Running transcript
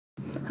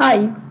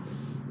Hi,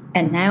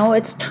 and now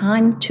it's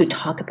time to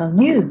talk about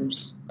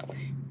news.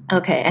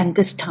 Okay, and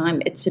this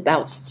time it's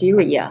about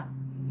Syria.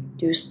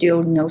 Do you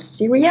still know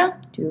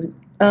Syria? Do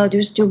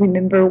you still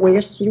remember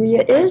where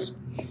Syria is?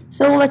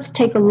 So let's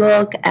take a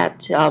look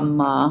at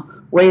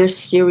where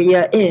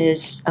Syria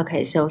is.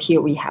 Okay, so here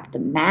we have the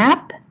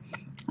map.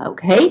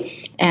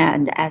 Okay,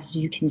 and as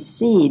you can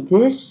see,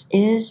 this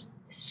is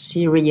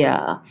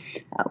Syria.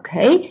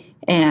 Okay,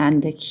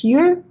 and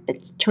here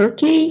it's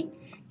Turkey.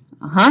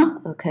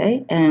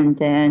 Okay, and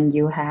then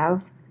you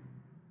have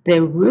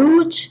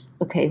Beirut,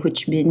 okay,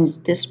 which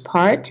means this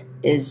part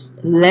is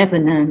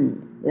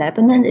Lebanon.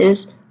 Lebanon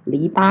is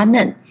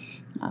Libanon,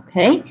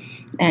 okay,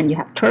 and you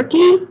have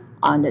Turkey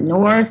on the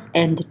north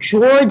and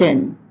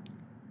Jordan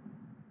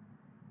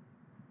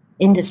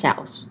in the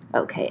south,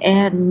 okay,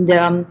 and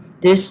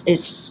this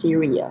is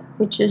Syria,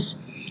 which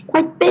is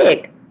quite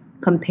big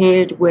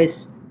compared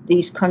with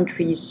these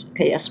countries,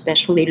 okay,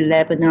 especially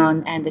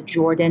Lebanon and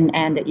Jordan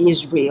and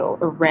Israel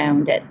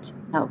around it,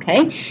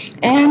 okay,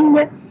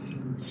 and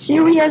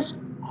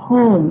Syria's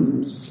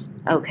Homs.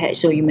 Okay,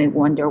 so you may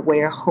wonder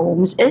where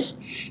Homs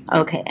is.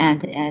 Okay,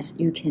 and as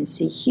you can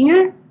see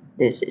here,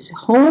 this is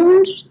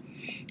Homs.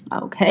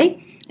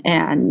 Okay,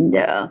 and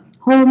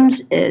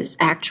Homs is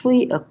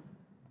actually a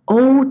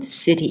old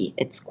city.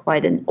 It's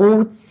quite an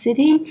old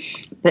city,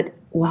 but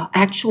well,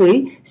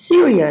 actually,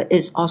 Syria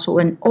is also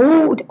an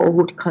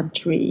old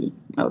country.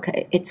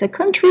 Okay, it's a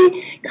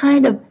country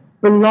kind of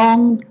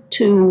belonged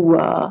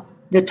to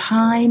the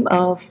time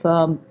of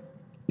the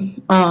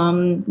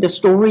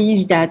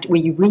stories that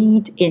we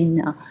read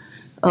in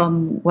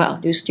well,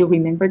 do you still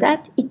remember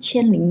that?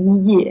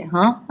 1001夜,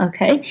 huh?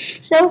 Okay,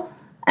 so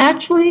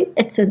actually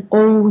it's an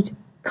old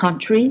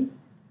country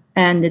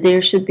and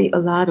there should be a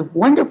lot of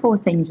wonderful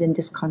things in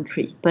this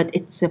country, but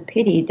it's a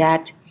pity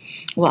that,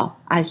 well,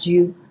 as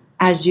you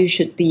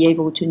should be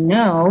able to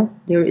know,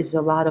 there is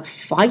a lot of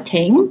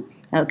fighting,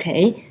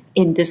 okay,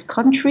 in this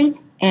country,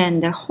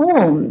 and the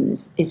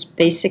Homs is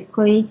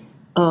basically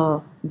a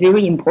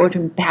very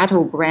important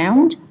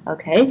battleground,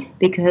 okay,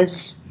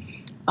 because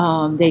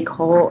they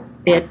call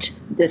it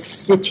the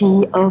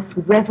city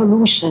of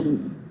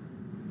revolution.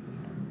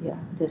 Yeah,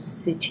 the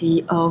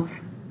city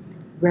of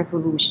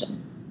revolution.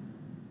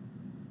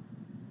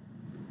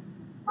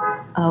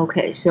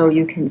 Okay, so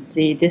you can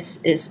see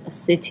this is a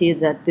city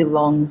that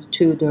belongs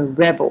to the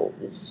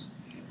rebels.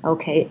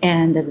 Okay,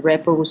 and the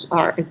rebels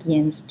are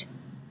against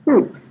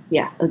who?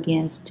 Yeah,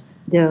 against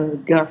the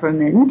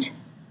government.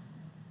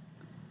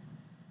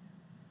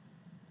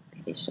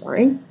 Okay,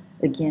 sorry,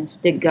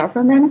 against the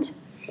government.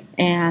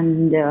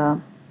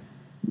 And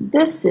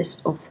this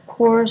is, of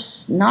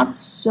course, not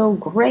so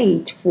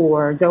great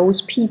for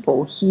those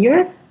people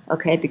here,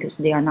 okay, because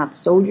they are not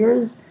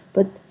soldiers,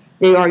 but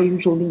they are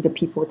usually the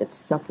people that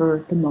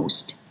suffer the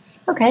most.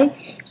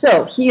 Okay,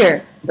 so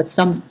here, but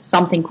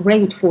something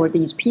great for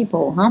these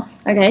people, huh?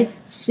 Okay,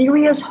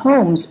 Syria's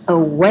Homs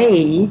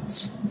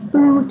awaits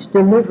food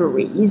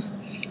deliveries.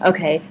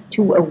 Okay,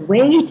 to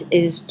await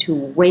is to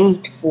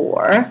wait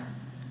for.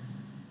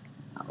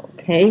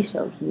 Okay,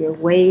 so here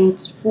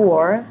waits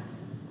for.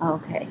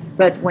 Okay,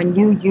 but when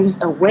you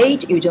use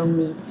await, you don't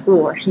need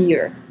for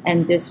here.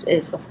 And this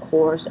is, of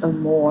course, a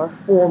more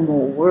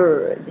formal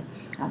word.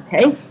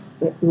 Okay,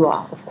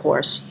 well, of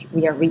course,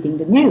 we are reading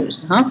the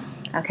news, huh?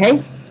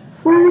 Okay,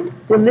 food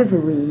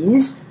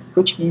deliveries,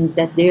 which means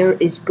that there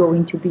is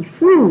going to be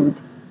food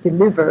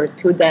delivered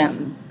to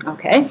them.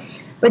 Okay,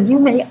 but you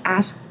may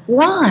ask,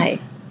 why?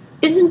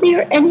 Isn't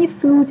there any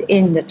food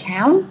in the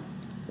town?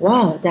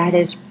 Wow, that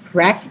is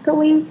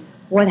practically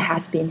what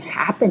has been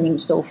happening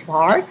so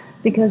far,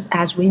 because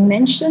as we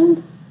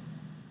mentioned,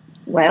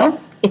 well,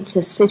 it's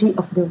a city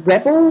of the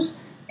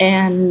rebels,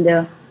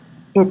 and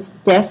it's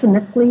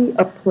definitely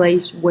a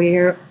place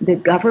where the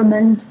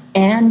government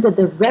and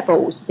the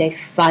rebels, they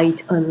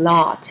fight a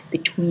lot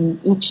between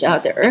each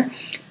other,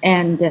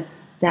 and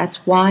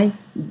that's why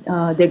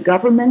the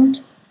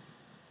government,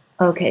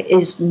 okay,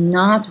 is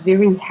not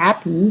very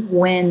happy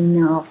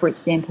when, for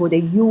example, the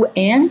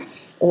UN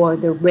or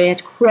the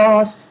Red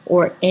Cross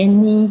or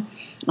any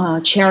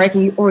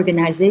charity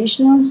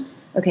organizations,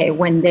 okay,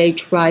 when they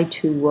try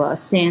to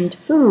send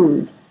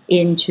food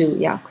into,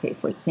 yeah, okay,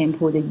 for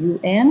example, the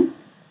UN,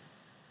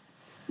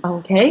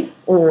 okay,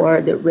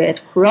 or the Red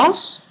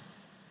Cross,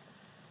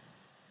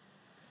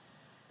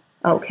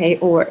 okay,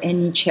 or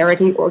any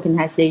charity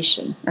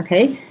organization,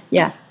 okay,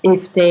 yeah,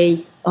 if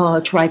they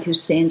try to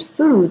send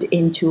food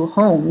into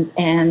homes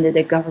and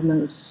the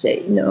government will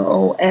say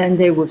no, and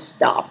they will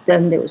stop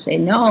them. They will say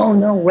no,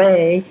 no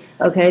way,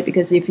 okay,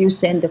 because if you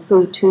send the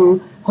food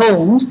to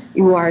homes,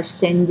 you are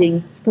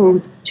sending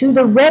food to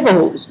the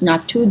rebels,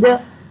 not to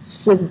the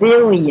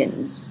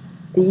civilians.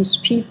 These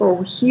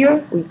people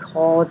here, we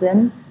call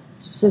them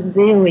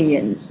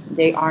civilians.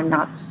 They are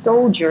not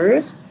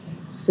soldiers.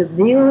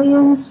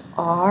 Civilians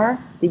are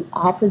the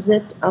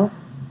opposite of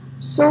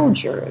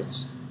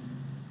soldiers.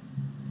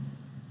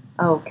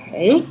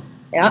 Okay,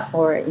 yeah,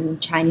 or in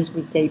Chinese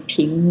we say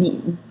平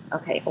民,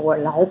 okay, or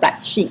老百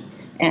姓,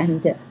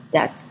 and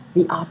that's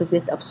the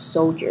opposite of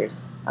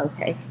soldiers.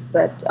 Okay,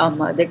 but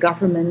the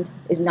government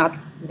is not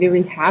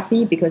very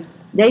happy because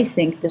they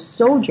think the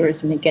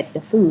soldiers may get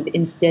the food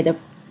instead of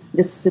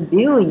the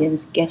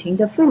civilians getting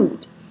the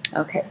food.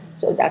 Okay,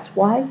 so that's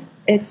why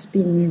it's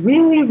been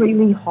really,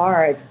 really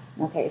hard,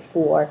 okay,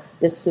 for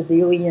the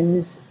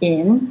civilians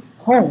in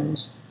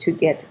homes to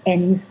get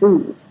any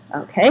food.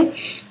 Okay,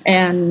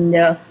 and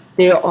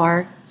there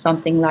are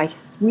something like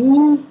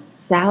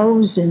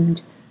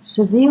 3,000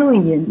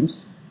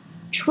 civilians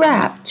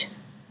trapped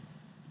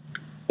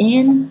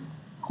in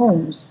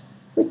homes,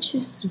 which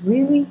is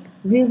really,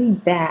 really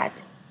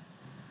bad.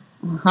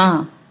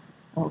 Uh-huh.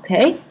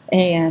 Okay,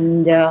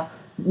 and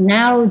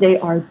now they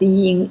are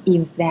being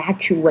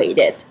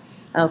evacuated.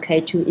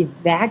 Okay, to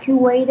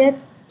evacuate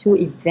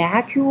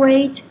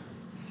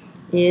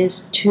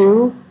is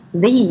to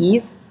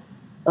leave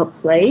a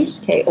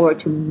place, okay, or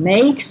to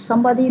make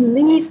somebody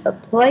leave a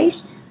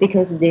place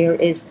because there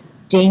is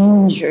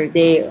danger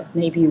there,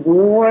 maybe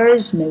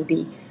wars,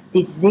 maybe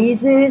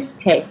diseases,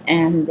 okay,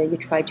 and you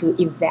try to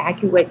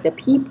evacuate the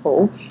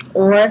people,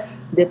 or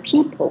the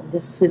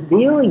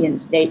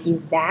civilians, they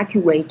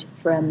evacuate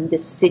from the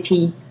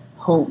city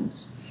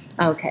homes,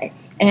 okay,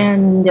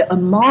 and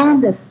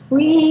among the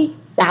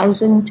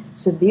 3,000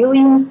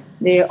 civilians,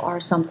 there are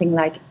something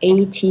like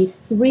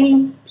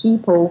 83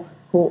 people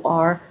who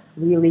are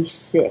really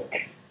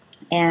sick,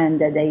 and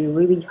they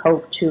really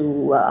hope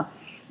to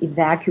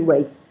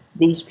evacuate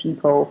these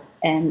people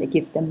and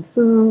give them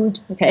food.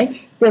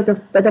 Okay, but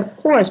of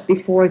course,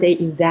 before they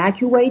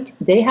evacuate,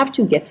 they have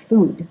to get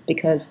food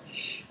because,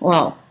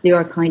 well, they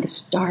are kind of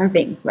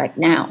starving right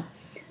now.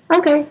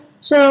 Okay,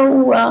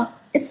 so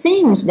it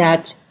seems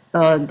that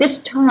this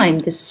time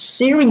the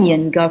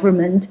Syrian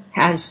government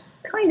has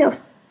kind of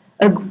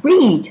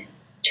agreed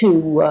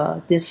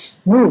to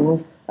this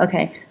move.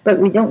 Okay, but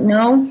we don't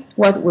know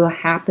what will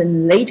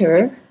happen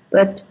later.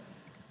 But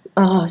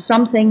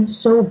something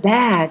so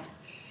bad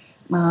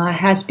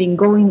has been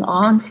going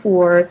on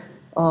for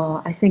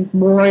I think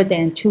more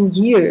than 2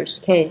 years.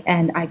 Okay,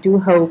 and I do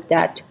hope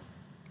that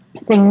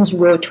things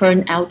will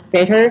turn out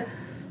better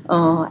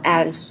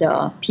as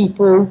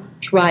people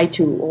try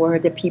to, or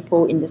the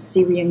people in the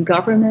Syrian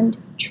government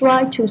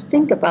try to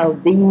think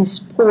about these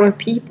poor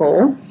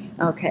people,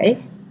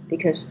 okay,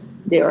 because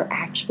they are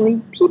actually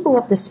people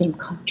of the same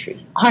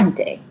country, aren't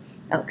they?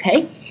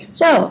 Okay,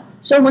 so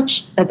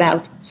much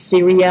about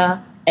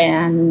Syria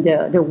and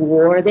the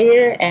war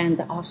there,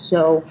 and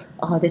also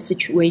the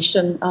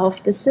situation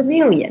of the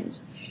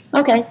civilians.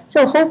 Okay,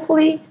 so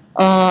hopefully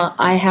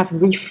I have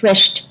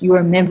refreshed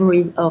your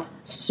memory of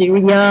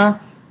Syria,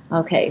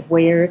 okay,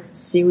 where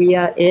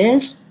Syria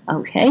is,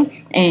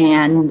 okay,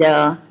 and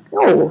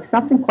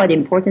something quite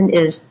important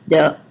is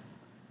the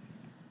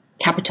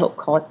capital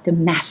called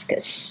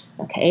Damascus,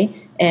 okay,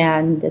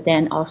 and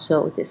then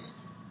also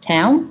this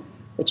town,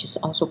 which is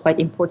also quite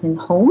important,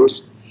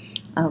 Homs,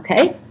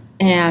 okay,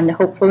 and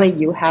hopefully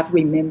you have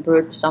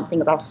remembered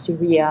something about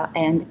Syria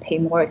and pay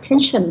more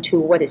attention to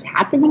what is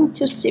happening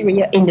to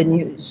Syria in the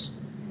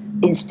news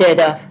instead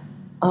of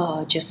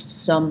just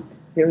some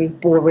very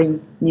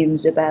boring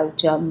news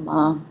about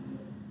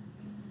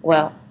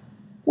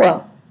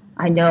well,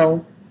 I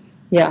know,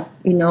 yeah,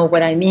 you know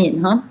what I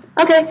mean, huh?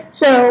 Okay,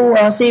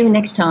 so see you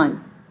next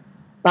time.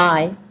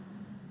 Bye.